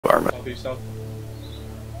southeast south?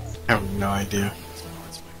 I have no idea.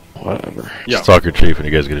 Whatever. Yeah. Just talk your chief when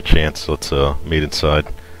you guys get a chance. Let's meet inside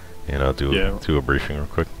and do a briefing real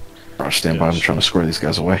quick. I'll stand by. I'm trying to square these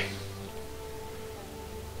guys away.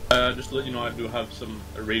 Just to let you know, I do have some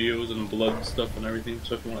radios and blood stuff and everything,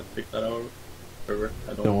 so if you want to take that out,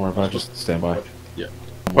 don't worry about it, just stand by. Yeah.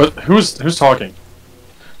 What? Who's talking?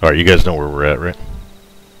 Alright, you guys know where we're at, right?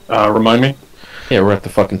 Remind me? Yeah, we're at the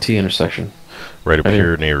fucking T intersection. Right up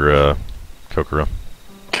here near Kokoro.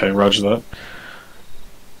 Okay, roger that.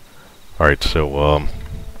 Alright, so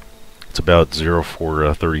it's about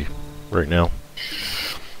 0430 right now.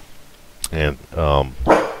 And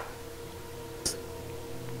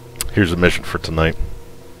here's the mission for tonight.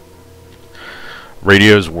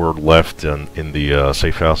 Radios were left in the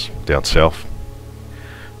safe house down south.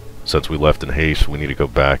 Since we left in haste, we need to go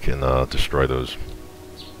back and destroy those.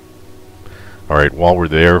 Alright, while we're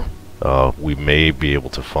there, we may be able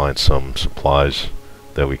to find some supplies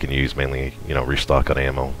that we can use, mainly, restock on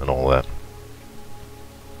ammo and all that.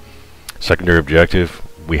 Secondary objective,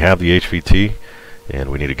 we have the HVT,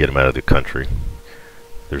 and we need to get them out of the country.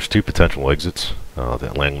 There's two potential exits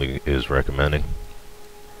that Langley is recommending.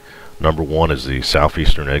 Number one is the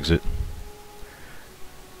southeastern exit,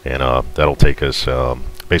 and that'll take us,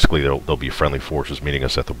 basically there'll be friendly forces meeting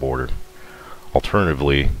us at the border.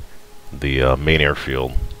 Alternatively, the main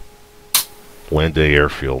airfield, Land Day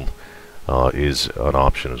Airfield, is an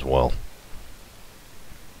option as well.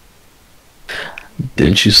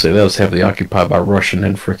 Didn't you say that was heavily occupied by Russian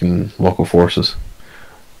and freaking local forces?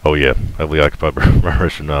 Oh yeah, heavily occupied by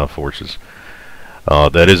Russian forces.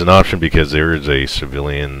 That is an option because there is a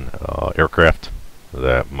civilian aircraft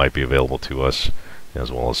that might be available to us,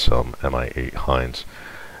 as well as some Mi-8 Hinds.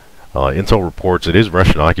 Intel reports it is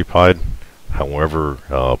Russian occupied. However,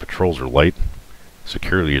 patrols are light.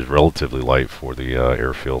 Security is relatively light for the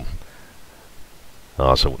airfield.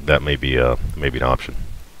 So that may be an option.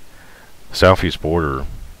 Southeast border,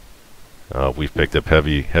 we've picked up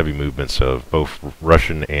heavy movements of both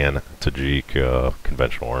Russian and Tajik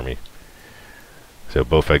conventional army. So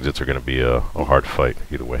both exits are going to be a hard fight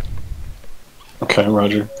either way. Okay,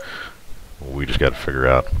 roger. We just got to figure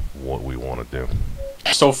out what we want to do.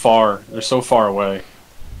 They're so far away.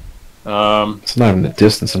 It's not even the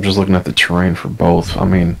distance. I'm just looking at the terrain for both. I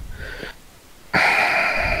mean,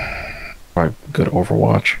 probably good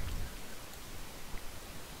Overwatch.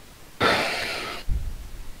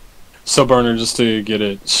 So, Burner, just to get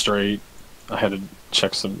it straight, I had to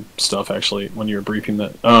check some stuff actually when you were briefing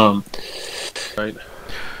that. Right?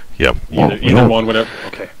 Yeah. Either one, whatever.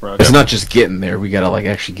 Okay, right. It's not just getting there. We gotta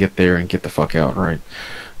actually get there and get the fuck out, right?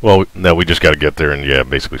 Well, no, we just got to get there and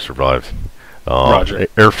basically survive. Roger.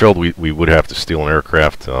 Airfield, we would have to steal an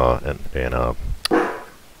aircraft, and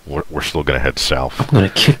we're still gonna head south. I'm gonna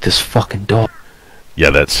kick this fucking dog. Yeah,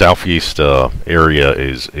 that southeast area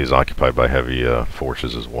is occupied by heavy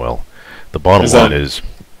forces as well. The bottom line is...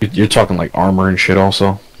 You're talking like armor and shit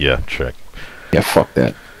also? Yeah, check. Yeah, fuck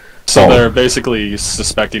that. So they're basically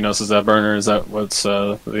suspecting us as that, Burner? Is that what's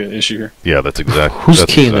the issue here? Yeah, that's exactly. Who's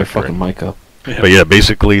keying their fucking mic up? Yeah. But yeah,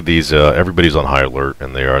 basically these everybody's on high alert,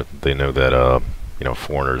 and they know that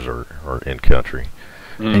foreigners are in country.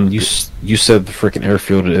 And you said the freaking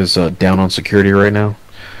airfield is down on security right now?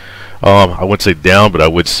 I wouldn't say down, but I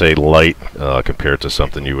would say light compared to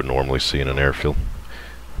something you would normally see in an airfield.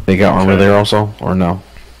 They got armor there also, or no?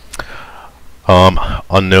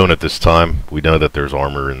 Unknown at this time. We know that there's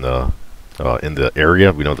armor in the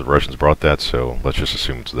area. We know the Russians brought that, so let's just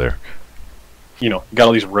assume it's there. Got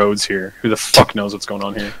all these roads here. Who the fuck knows what's going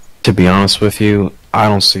on here? To be honest with you, I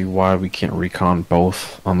don't see why we can't recon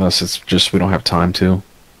both, unless it's just we don't have time to.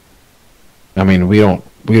 I mean, we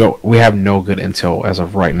have no good intel as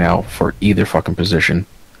of right now for either fucking position.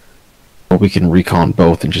 But we can recon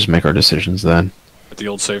both and just make our decisions then. At the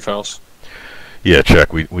old safe house? Yeah,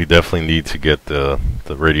 check. We definitely need to get the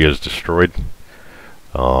radios destroyed,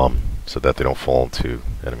 so that they don't fall into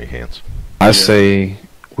enemy hands. I say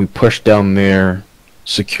we push down there,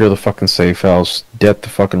 secure the fucking safe house, det the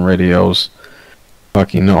fucking radios,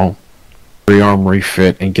 fucking rearm,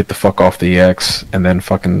 refit, and get the fuck off the X, and then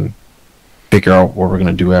fucking figure out what we're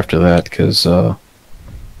gonna do after that, because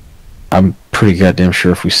I'm pretty goddamn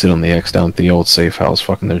sure if we sit on the X down at the old safe house,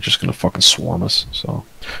 fucking they're just gonna fucking swarm us. So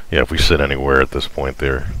yeah, if we sit anywhere at this point,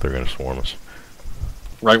 they're gonna swarm us.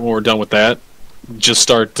 Right when we're done with that, just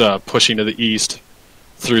start pushing to the east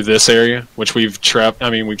through this area, which we've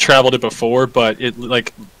traveled it before, but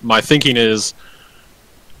my thinking is,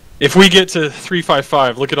 if we get to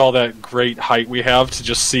 355, look at all that great height we have to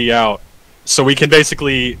just see out. So we can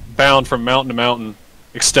basically bound from mountain to mountain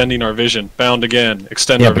extending our vision. Bound again,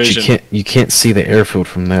 extend Yeah, our but vision. you can't see the airfield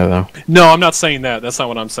from there though. No, I'm not saying that. That's not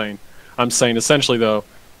what I'm saying. I'm saying essentially though,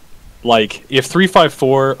 like if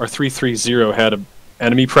 354 or 330 had a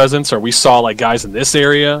enemy presence, or we saw like guys in this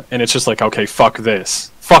area, and it's just like, okay, fuck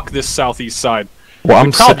this southeast side. Well,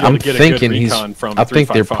 We'd probably be able I'm to get a thinking good he's. recon from I think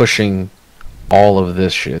they're 355. pushing all of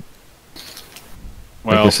this shit,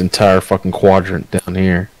 like Well, this entire fucking quadrant down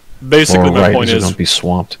here. basically Or my right point is is, gonna be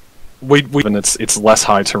swamped. and it's less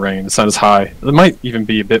high terrain. It's not as high. It might even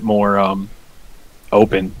be a bit more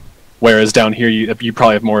open. Whereas down here, you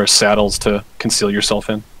probably have more saddles to conceal yourself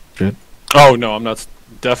in. Shit. Oh no, I'm not.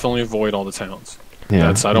 Definitely avoid all the towns.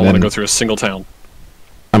 Yeah, I don't want to go through a single town.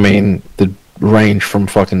 I mean, the range from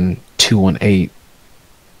fucking 218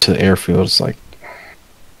 to the airfield is like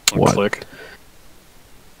what? Click.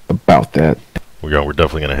 About that. We're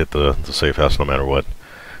definitely gonna hit the safe house no matter what.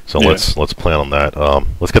 So Yeah. let's plan on that.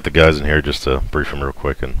 Let's get the guys in here just to brief them real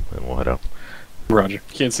quick, and we'll head out. Roger.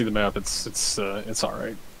 Can't see the map. It's all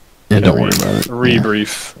right. Yeah, don't worry about it.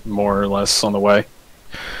 Rebrief more or less on the way.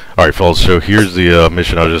 All right, fellas. So here's the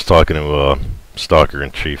mission. I was just talking to Stalker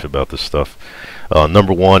and Chief about this stuff.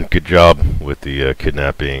 Number one, good job with the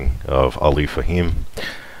kidnapping of Ali Fahim.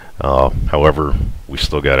 However, we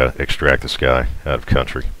still gotta extract this guy out of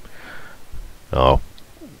country.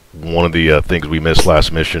 One of the things we missed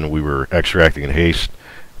last mission, we were extracting in haste.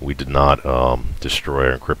 We did not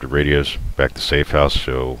destroy our encrypted radios back to safe house,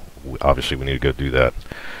 so obviously we need to go do that.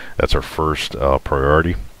 That's our first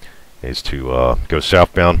priority, is to go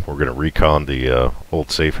southbound. We're going to recon the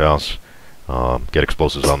old safe house, get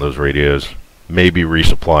explosives on those radios, maybe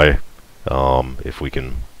resupply if we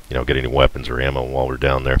can, get any weapons or ammo while we're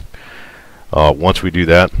down there. Once we do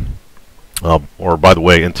that, or by the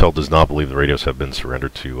way, Intel does not believe the radios have been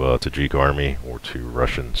surrendered to Tajik Army or to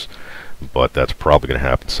Russians, but that's probably going to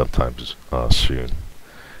happen sometime soon.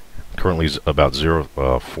 Currently is about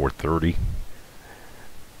 4:30.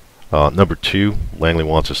 Number two, Langley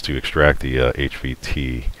wants us to extract the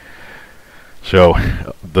HVT. So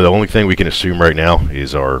the only thing we can assume right now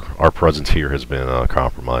is our presence here has been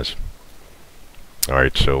compromised. All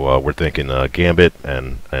right, so we're thinking Gambit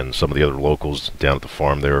and some of the other locals down at the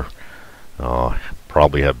farm there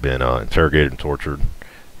probably have been interrogated and tortured,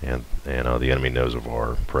 and the enemy knows of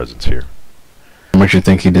our presence here. How much you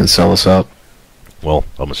think he didn't sell us out? Well,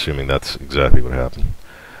 I'm assuming that's exactly what happened.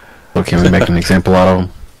 So can we make an example out of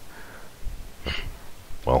him?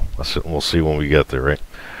 Well, we'll see when we get there, right?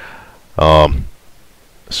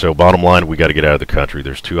 So bottom line, we got to get out of the country.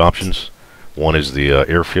 There's two options. One is the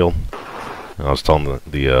airfield. I was telling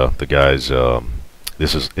the guys,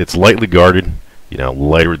 it's lightly guarded,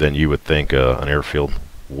 lighter than you would think an airfield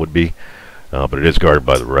would be, but it is guarded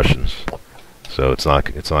by the Russians. So it's not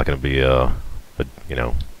going to be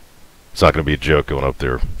it's not going to be a joke going up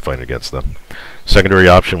there fighting against them. Secondary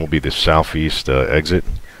option will be the southeast exit.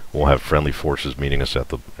 We'll have friendly forces meeting us at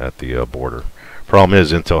the border. Problem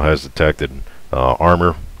is, Intel has detected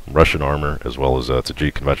armor, Russian armor, as well as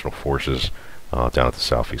Tajik conventional forces down at the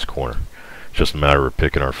southeast corner. It's just a matter of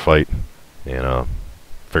picking our fight and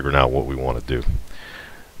figuring out what we want to do.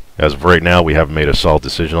 As of right now, we haven't made a solid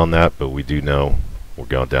decision on that, but we do know we're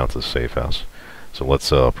going down to the safe house. So let's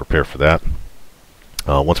prepare for that.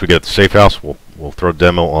 Once we get to the safe house, we'll throw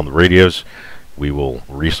demo on the radios. We will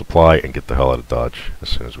resupply and get the hell out of Dodge as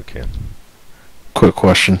soon as we can. Quick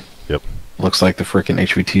question. Yep. Looks like the freaking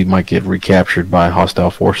HVT might get recaptured by hostile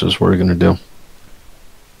forces. What are you going to do?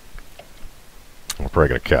 We're probably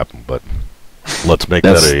going to cap them, but let's make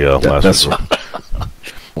that a last resort.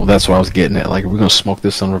 Well, that's what I was getting at. Like, are we going to smoke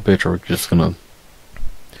this son of a bitch, or are we just going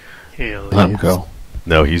to let him go?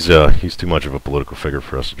 No, he's too much of a political figure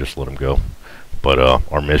for us to just let him go. But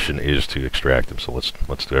our mission is to extract him, so let's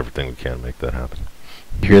do everything we can to make that happen.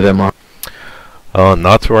 You hear that, Mark?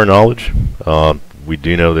 Not to our knowledge. We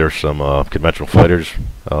do know there's some conventional fighters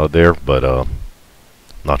there, but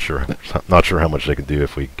not sure how much they can do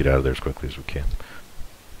if we get out of there as quickly as we can.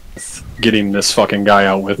 Getting this fucking guy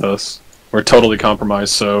out with us. We're totally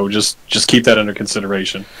compromised, so just keep that under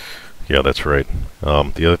consideration. Yeah, that's right.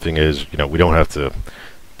 The other thing is, we don't have to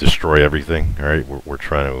destroy everything. All right, we're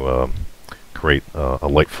trying to create a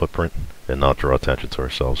light footprint and not draw attention to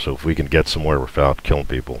ourselves. So if we can get somewhere without killing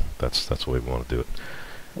people, that's the way we want to do it.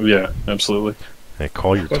 Yeah, absolutely. Hey,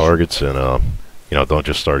 call your targets and don't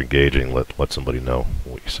just start engaging. Let somebody know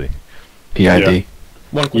what you see. PID.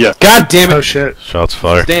 Yeah. God damn it! Oh shit! Shots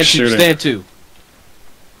fired. Stand to, Shooting. stand to.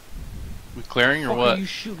 We clearing or What what? are you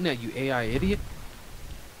shooting at, you AI idiot?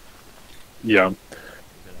 Yeah.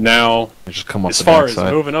 Now, Just come up as the far as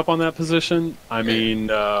backside. moving up on that position, I mean,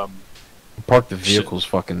 Park the vehicles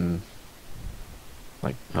fucking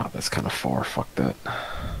Like, oh, that's kind of far. Fuck that.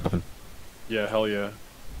 Yeah, hell yeah.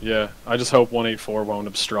 Yeah, I just hope 184 won't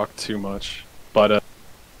obstruct too much. But,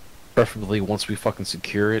 Preferably, once we fucking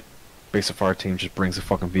secure it, base of fire team just brings the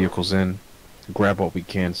fucking vehicles in, grab what we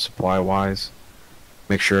can supply-wise,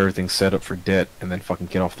 make sure everything's set up for debt, and then fucking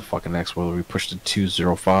get off the fucking X, whether we push to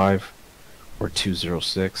 205 or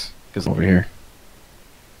 206. Because over here,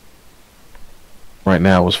 right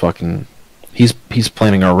now was fucking... He's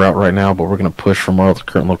planning our route right now, but we're gonna push from our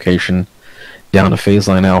current location down to phase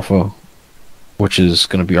line Alpha, which is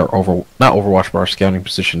gonna be our not Overwatch, but our scouting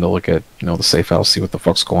position to look at, you know, the safe house, see what the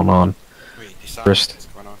fuck's going on. First,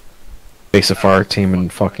 base of fire team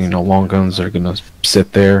and fucking, you know, long guns are gonna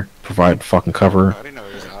sit there, provide fucking cover.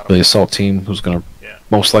 The assault team, who's gonna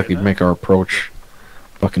most likely make our approach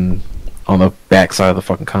fucking on the back side of the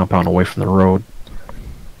fucking compound, away from the road,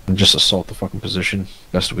 and just assault the fucking position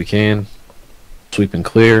best we can. Sweep and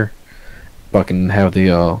clear. Fucking have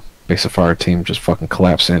the base of fire team just fucking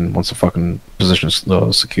collapse in once the fucking position's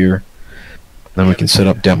secure. Then we can set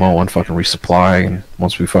up demo and fucking resupply, and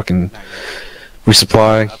once we fucking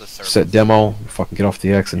resupply, set demo, fucking get off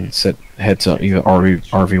the X and head to either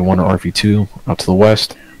RV1 or RV2 out to the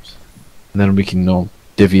west. And then we can, you know,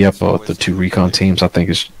 divvy up the two recon teams. I think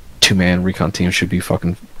is 2-man recon team should be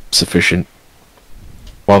fucking sufficient.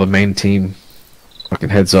 While the main team fucking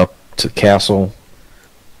heads up to castle.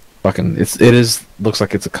 Fucking looks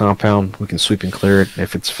like it's a compound. We can sweep and clear it.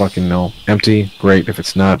 If it's fucking, you know, empty, great. If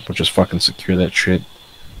it's not, we'll just fucking secure that shit.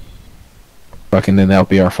 Fucking then that'll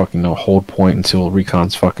be our fucking, you know, hold point until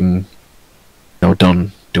recon's fucking, you know,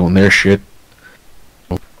 done doing their shit.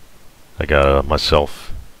 I got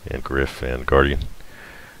myself and Griff and Guardian.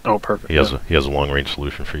 oh, perfect. He has a long range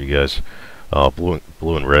solution for you guys. Blue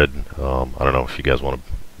and red. I don't know if you guys want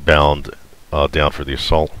to bound down for the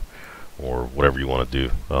assault or whatever you want to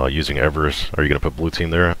do. Using Everest, are you going to put blue team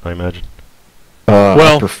there? I imagine.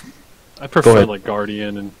 Well, I prefer like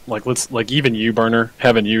Guardian and like even you, Burner,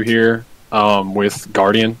 having you here with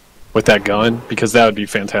Guardian with that gun, because that would be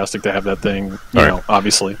fantastic to have that thing. You know,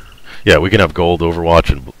 obviously. Yeah, we can have gold Overwatch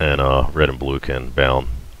and red and blue can bound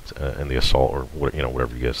in the assault, or what, you know,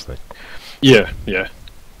 whatever you guys think. Yeah, yeah.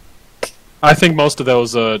 I think most of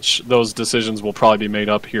those decisions will probably be made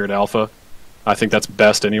up here at Alpha. I think that's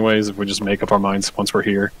best anyways, if we just make up our minds once we're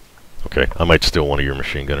here. Okay, I might steal one of your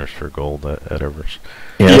machine gunners for gold at Everest.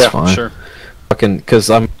 Yeah, that's fine. Sure. Fucking, because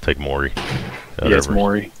I'm... Take Maury. Yeah, it's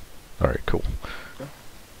Maury. Alright, cool.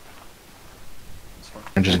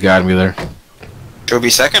 And just guide me there. Should we be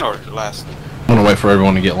second or last? I'm gonna wait for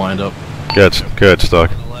everyone to get lined up. Good,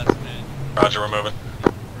 Stock. Roger, we're moving.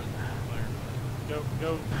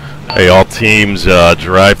 Hey, all teams,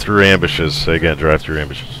 drive through ambushes. Say again, drive through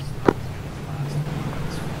ambushes.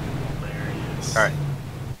 Alright.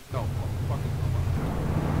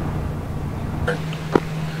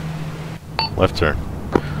 Left turn.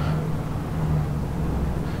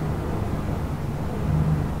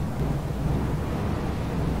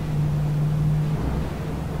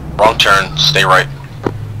 Wrong turn, stay right.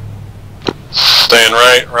 Staying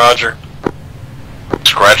right, roger.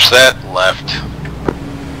 Scratch that, left.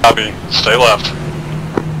 Copy, stay left.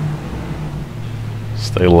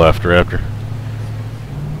 Stay left, Raptor.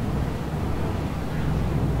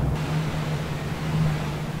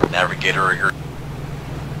 Navigator, you're...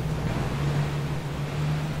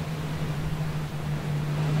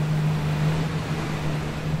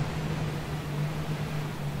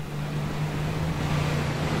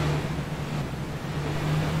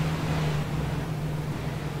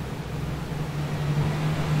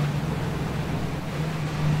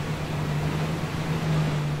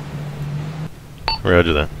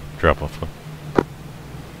 Roger that. Drop off.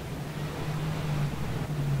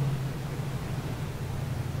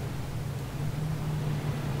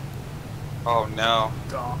 Oh no.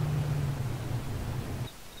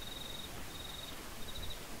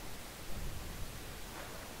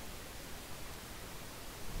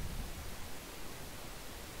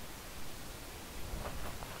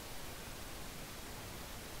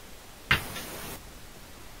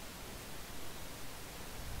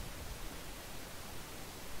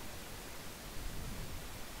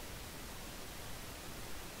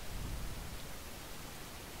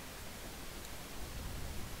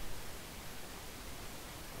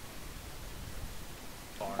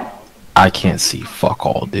 I can't see fuck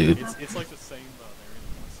all, dude. It's like the same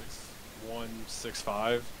area,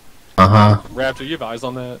 165. Uh-huh. Raptor, you have eyes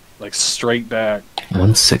on that? Like straight back.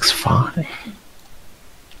 165.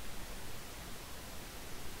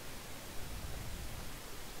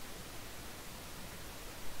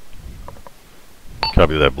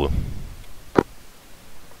 Copy that, Blue.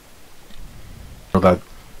 or that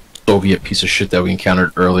Soviet piece of shit that we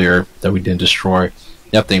encountered earlier that we didn't destroy.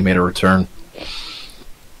 That thing made a return.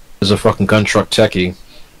 There's a fucking gun truck techie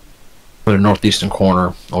in the northeastern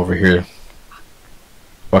corner over here.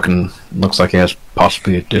 Fucking looks like it has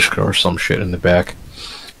possibly a disco or some shit in the back.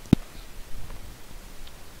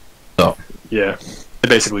 So Yeah, they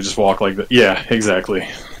basically just walk like that. Yeah, exactly.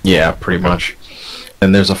 yeah, pretty much.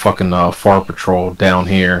 And there's a fucking FAR patrol down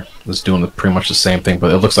here that's doing pretty much the same thing,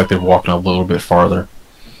 but it looks like they're walking a little bit farther.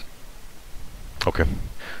 Okay.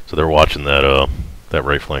 So they're watching that that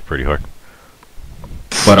right flank pretty hard.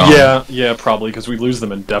 But yeah, probably because we lose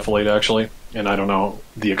them in defilade actually, and I don't know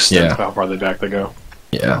the extent of how far back they go.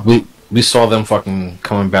 yeah, we saw them fucking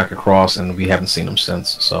coming back across, and we haven't seen them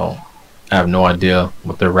since. So I have no idea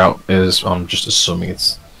what their route is. I'm just assuming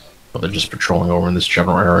they're just patrolling over in this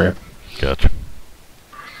general area. Gotcha.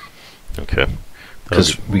 Okay.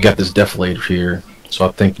 Because we got this defilade here, so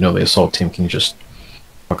I think the assault team can just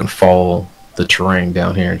fucking follow the terrain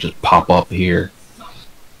down here and just pop up here.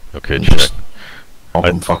 Okay, and check. just all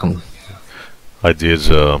them fucking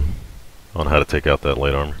Ideas on how to take out that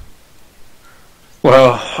light armor.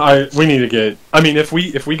 Well, we need to get. I mean, if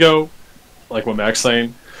we go like what Mac's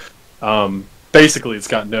saying, basically it's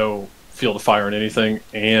got no field of fire on anything,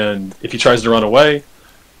 and if he tries to run away,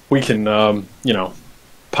 we can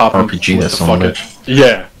pop him RPG with that the son of a fucking-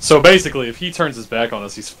 Yeah. So basically, if he turns his back on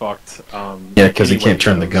us, he's fucked. yeah, because he anyway can't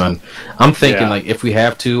turn the goes. gun. I'm thinking Yeah. like if we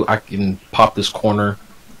have to, I can pop this corner,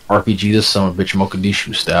 RPG this son of a bitch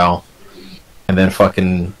Mogadishu style, and then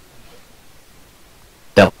fucking.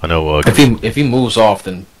 I know. If he moves off,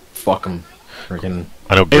 then fuck him. Freaking.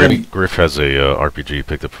 I know. Griff has a RPG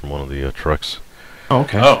picked up from one of the trucks. Oh,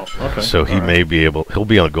 okay. Oh, okay. So he may be able. He'll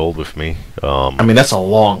be on gold with me. I mean, that's a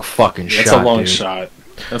long fucking shot. That's a long dude. shot.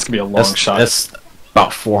 That's gonna be a long shot. That's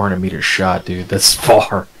about 400-meter shot, dude. That's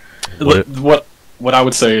far. What I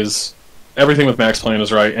would say is everything with Mac's plan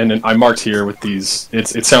is right, and then I marked here with these.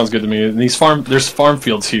 It sounds good to me. And there's farm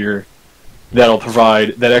fields here that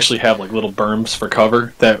actually have like little berms for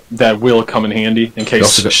cover that will come in handy in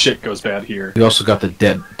case shit goes bad here. We also got the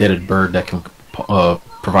deaded bird that can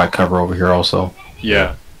provide cover over here also.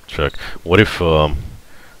 Yeah. Check. What if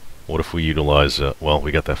we utilize? Well,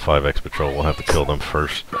 we got that 5X patrol. We'll have to kill them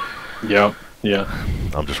first. Yeah. Yeah.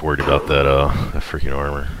 I'm just worried about that freaking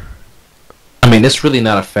armor. I mean, it's really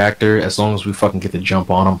not a factor as long as we fucking get the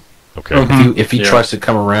jump on him. Okay. If he tries to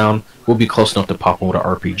come around, we'll be close enough to pop him with an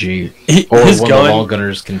RPG. Or one of the long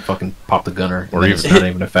gunners can fucking pop the gunner. Or even, it's not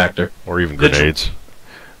even a factor. Or even grenades.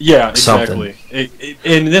 Yeah, exactly.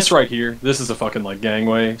 In this right here, this is a fucking like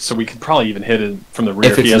gangway, so we could probably even hit it from the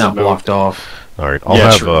rear if it's not blocked off. All right,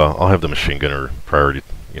 I'll have the machine gunner priority,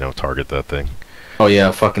 target that thing. Oh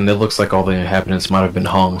yeah, fucking. It looks like all the inhabitants might have been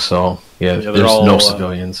hung. So yeah, there's no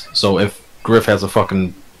civilians. So if Griff has a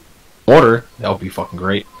fucking order, that would be fucking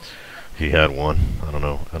great. He had one. I don't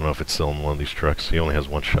know if it's still in one of these trucks. He only has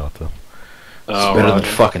one shot though. It's better than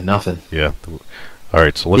fucking nothing. Yeah. All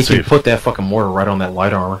right, so let's see. He can put that fucking mortar right on that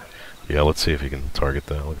light armor. Yeah, let's see if he can target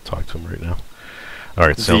that. I'll talk to him right now. All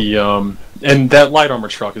right, so and that light armor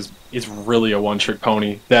truck is really a one-trick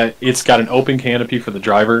pony. That it's got an open canopy for the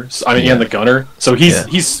driver. And the gunner. So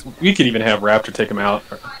we could even have Raptor take him out.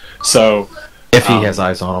 So if he has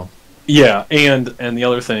eyes on him. Yeah, and the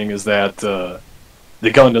other thing is that the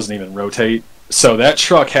gun doesn't even rotate. So that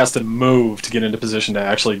truck has to move to get into position to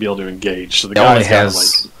actually be able to engage. So the guy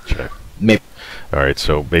has check. Maybe. All right,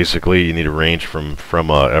 so basically you need a range from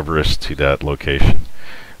Everest to that location.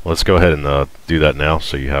 Let's go ahead and do that now,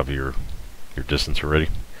 so you have your distance already.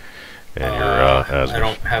 And your I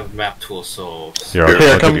don't have a map tool, so here,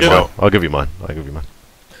 I'll give you mine.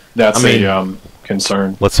 That's a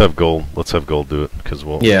concern. Let's have gold do it because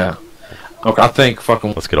we'll. Yeah. Okay. I think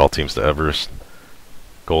fucking. Let's get all teams to Everest.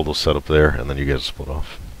 Gold will set up there, and then you guys split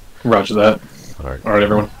off. Roger that. All right,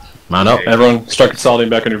 everyone. Mount up. Everyone, start consolidating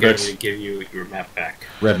back on your Vix. Give you your map back.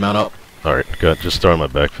 Red, mount up. All right, good. Just start on my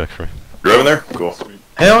backpack for me. You're over there? Cool.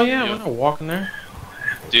 Hell yeah, we're not walking there.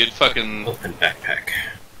 Dude, fucking open backpack.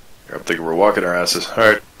 I'm thinking we're walking our asses. All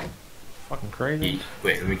right. Fucking crazy.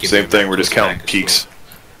 Wait, let me give Same thing. We're just counting peaks.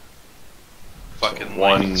 fucking 1,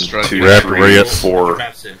 lightning 2, strike. 3, where you at? 4.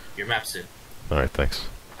 Your map's in. All right, thanks.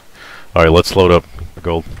 All right, let's load up the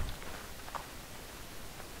gold.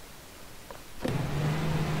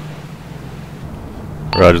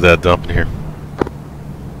 Roger that, dump in here.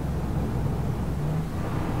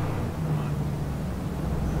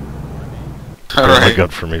 All My right.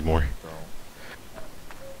 gut for me more.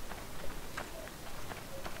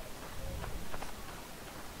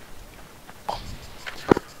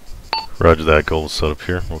 Roger that, gold set up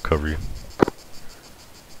here. We'll cover you.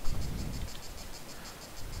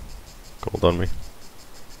 Hold on me.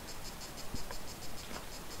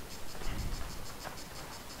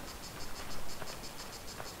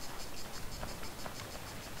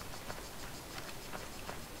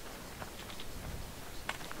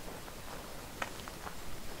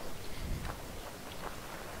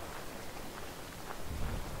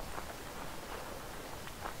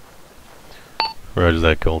 Roger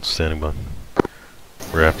that, Gold. Standing by.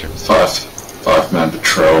 We're after. Five-man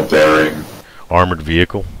patrol bearing. Armored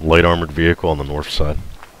vehicle, light armored vehicle on the north side.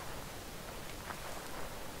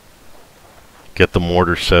 Get the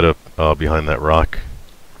mortar set up behind that rock,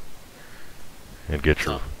 and get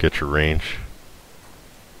your range.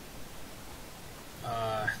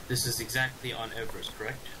 This is exactly on Everest,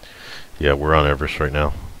 correct? Yeah, we're on Everest right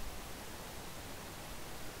now.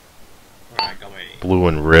 Alright, got my... Blue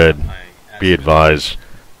and red. Be advised,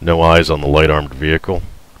 no eyes on the light armored vehicle.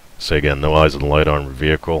 Say again, no eyes on the light armored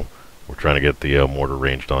vehicle. We're trying to get the mortar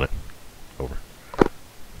ranged on it. Over.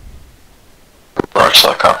 Roger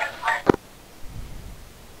that, copy.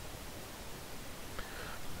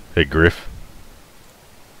 Hey Griff.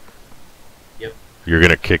 Yep. You're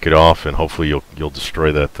gonna kick it off, and hopefully you'll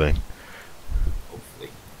destroy that thing. Hopefully.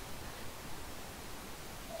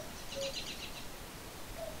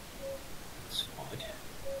 That's odd.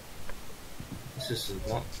 This is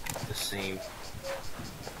not the same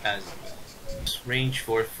as range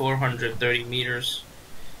for 430 meters.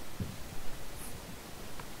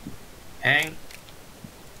 Hang.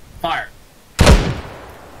 Fire.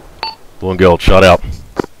 Blue and gold, shot out.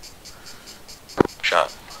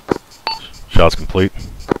 Shot. Shot's complete.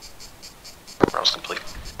 Round's complete.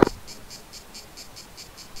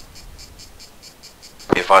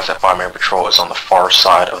 Be advised that fireman patrol is on the far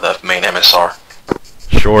side of the main MSR.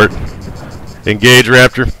 Short. Engage,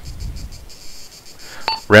 Raptor.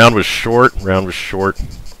 Round was short. Round was short.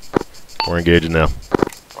 We're engaging now.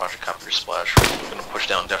 Roger, copy your splash. We're gonna push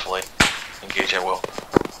down, definitely. Engage at will.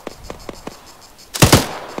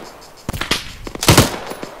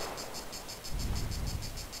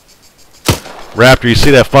 Raptor, you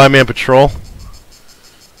see that 5-man patrol?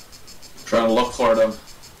 Trying to look for them.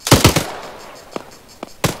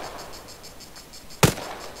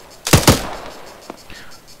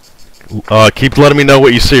 Keep letting me know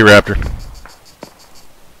what you see, Raptor.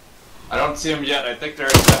 I don't see them yet. I think they're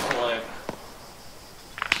definitely.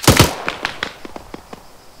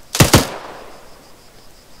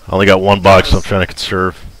 I only got one box, so I'm trying to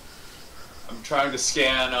conserve. I'm trying to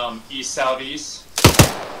scan east-southeast.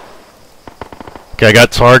 Okay, I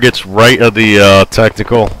got targets right of the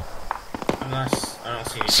tactical I don't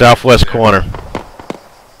see any southwest corner.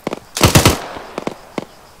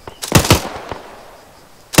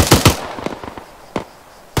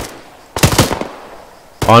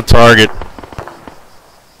 On target.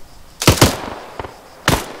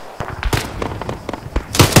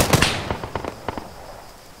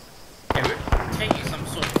 Okay, we're taking some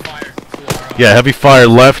sort of fire to our... Yeah, heavy fire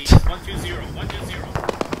left. 120,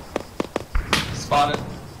 120. Spotted.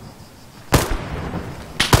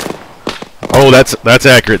 Oh, that's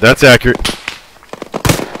accurate. That's accurate.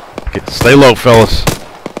 Okay, stay low, fellas.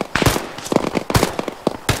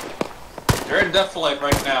 They're in defilade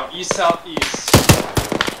right now. East-southeast.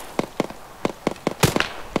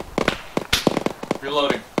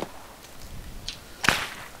 Reloading.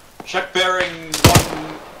 Check bearing 1,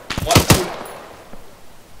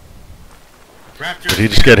 2. Raptor. Did he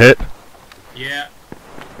just get hit? Yeah.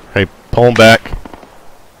 Hey, pull him back.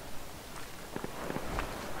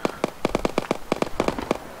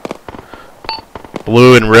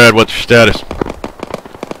 Blue and red, what's your status?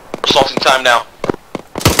 Assaulting time now.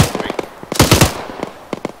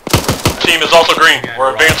 Team is also green.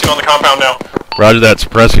 We're advancing on the compound now. Roger that,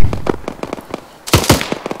 suppressing.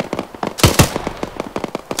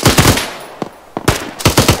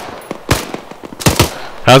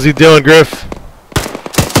 How's he doing, Griff?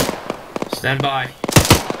 Stand by.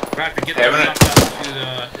 Raptor, get Having the it. to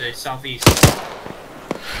the southeast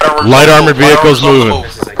Light armored vehicles moving.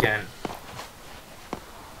 as I can.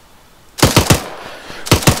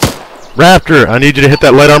 Raptor, I need you to hit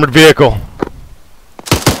that light armored vehicle.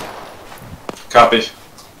 Copy.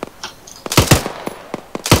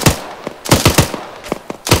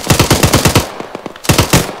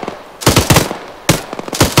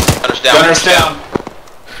 Gunner's down.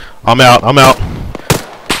 I'm out.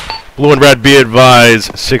 Blue and red, be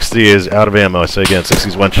advised, 60 is out of ammo. I say again,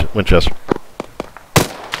 60's Winchester.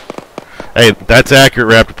 Hey, that's accurate,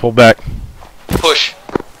 Raptor. Pull back. Push.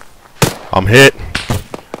 I'm hit.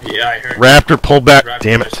 Yeah, I heard. Raptor, pull back. Raptor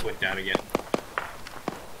Damn it. just went down again.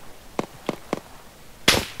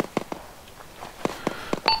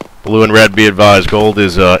 Blue and red, be advised. Gold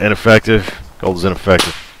is ineffective. Gold is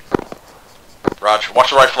ineffective. Roger.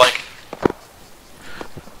 Watch the right flank.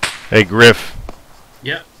 Hey, Griff.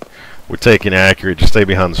 Yep. We're taking accurate. Just stay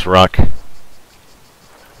behind this rock.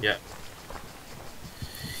 Yep.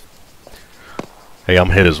 Hey,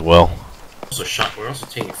 I'm hit as well. Also shot. We're also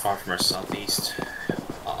taking far from our southeast.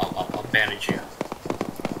 I'll bandage you.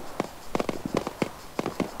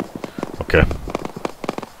 Okay.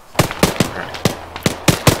 Alright.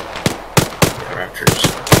 Raptors.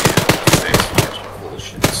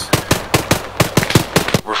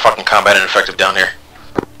 We're fucking combat ineffective down here.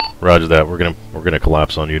 Roger that. We're gonna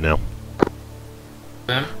collapse on you now.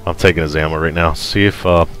 Them? I'm taking his ammo right now. See if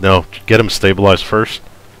no, get him stabilized first.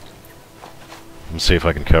 Let me see if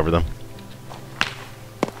I can cover them.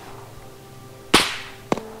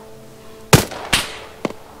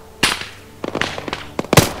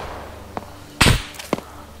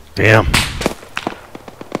 Damn.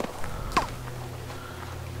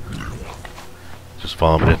 Just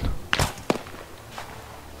vomited.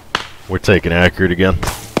 We're taking accurate again.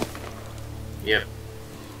 Yep.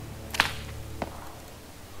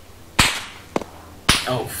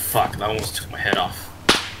 Oh fuck, that almost took my head off.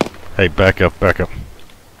 Hey, back up, back up.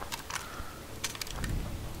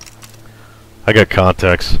 I got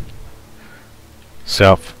contacts.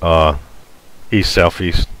 South, east,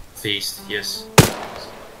 southeast. East, yes.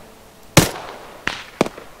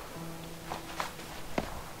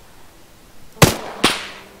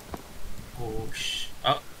 Oh sh.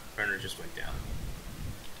 Oh, burner just went down.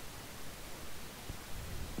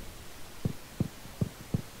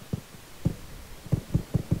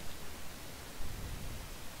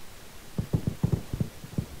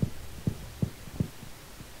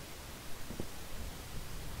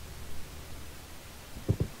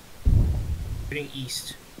 Heading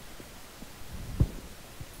east.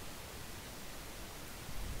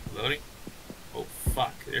 Loading. Oh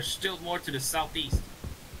fuck, there's still more to the southeast.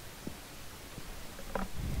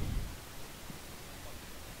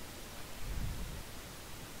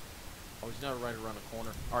 Oh, he's not right around the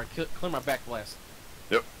corner. Alright, clear my back blast.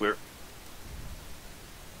 Yep, clear.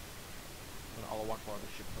 I'll walk for this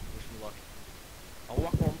shit. Wish me luck. I'll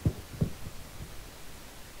walk for him.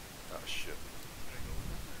 Oh shit.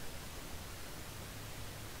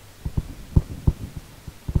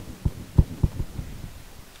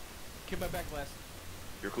 Keep my back blast.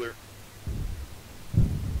 You're clear.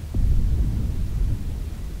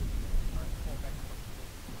 Alright, fall back.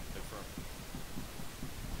 In front.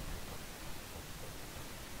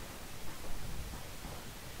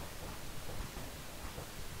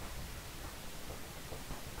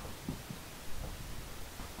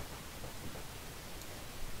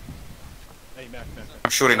 Hey, Mac.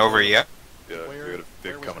 I'm shooting over you, yeah? Yeah, Where- we got a where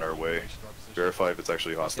big was coming the our way. position? Verify if it's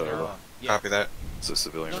actually hostile or not. Yeah. Copy that. It's a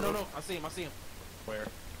civilian No, road. no, I see him, Where?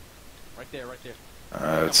 Right there, right there.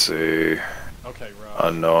 Let's see. Okay, Rob.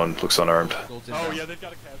 Unknown, looks unarmed. Goes in Oh now. yeah, they've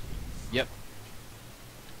got a casualty. Yep.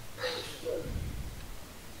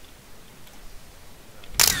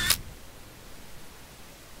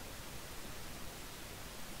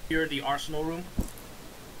 Here, the arsenal room.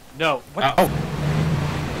 No. What? Oh.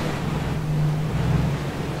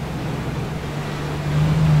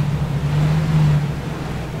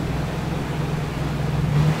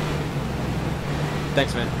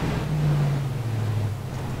 Thanks, man.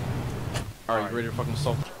 Alright, you ready to fucking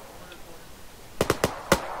assault?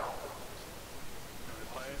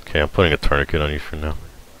 Okay, I'm putting a tourniquet on you for now.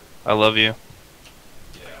 I love you.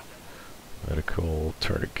 Medical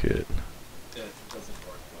tourniquet.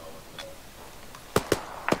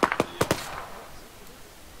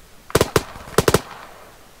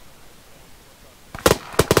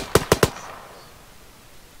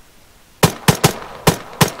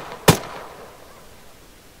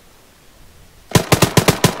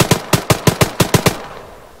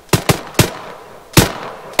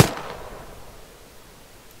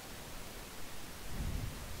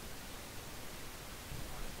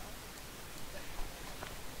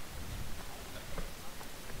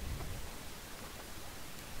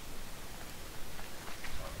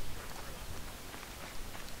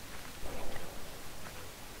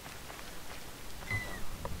 I'm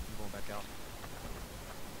going back out.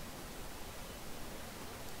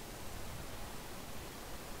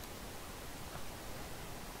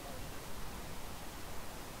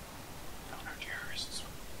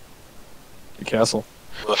 Castle.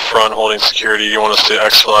 The front holding security, you want us to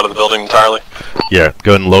exfil out of the building entirely? Yeah,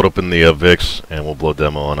 go ahead and load up in the VIX, and we'll blow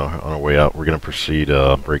demo on our way out. We're gonna proceed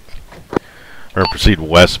proceed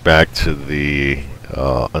west back to the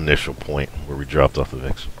initial point where we dropped off the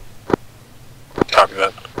VIX. Copy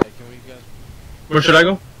that. Hey, can we guys... Where should I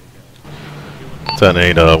go?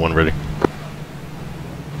 10-8, one ready.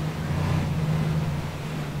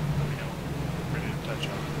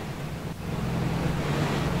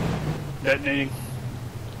 Detonating.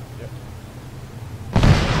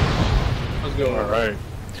 Let's go. Alright.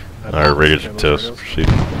 Alright, ready to test. Proceed.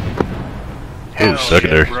 Ooh,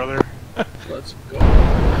 secondary. Yeah, brother. Let's go.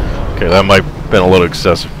 Okay, that might have been a little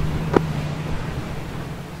excessive.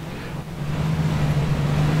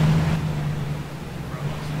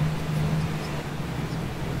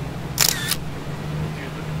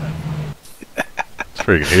 It's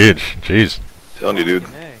freaking huge. Jeez. Telling you, dude.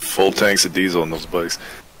 Full tanks of diesel on those bikes.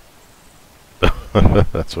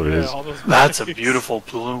 That's what it is. That's a beautiful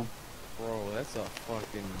plume. Bro, that's a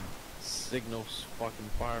fucking signal fucking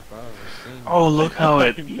firefighter I've ever seen. Oh, look how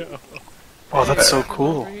it. Oh, that's so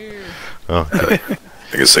cool. Oh, I think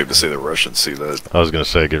it's safe to say the Russians see that. I was gonna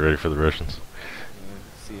say, get ready for the Russians.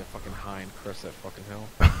 See a fucking hind crest that fucking hill.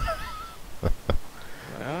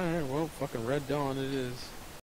 Alright, well, fucking Red Dawn it is.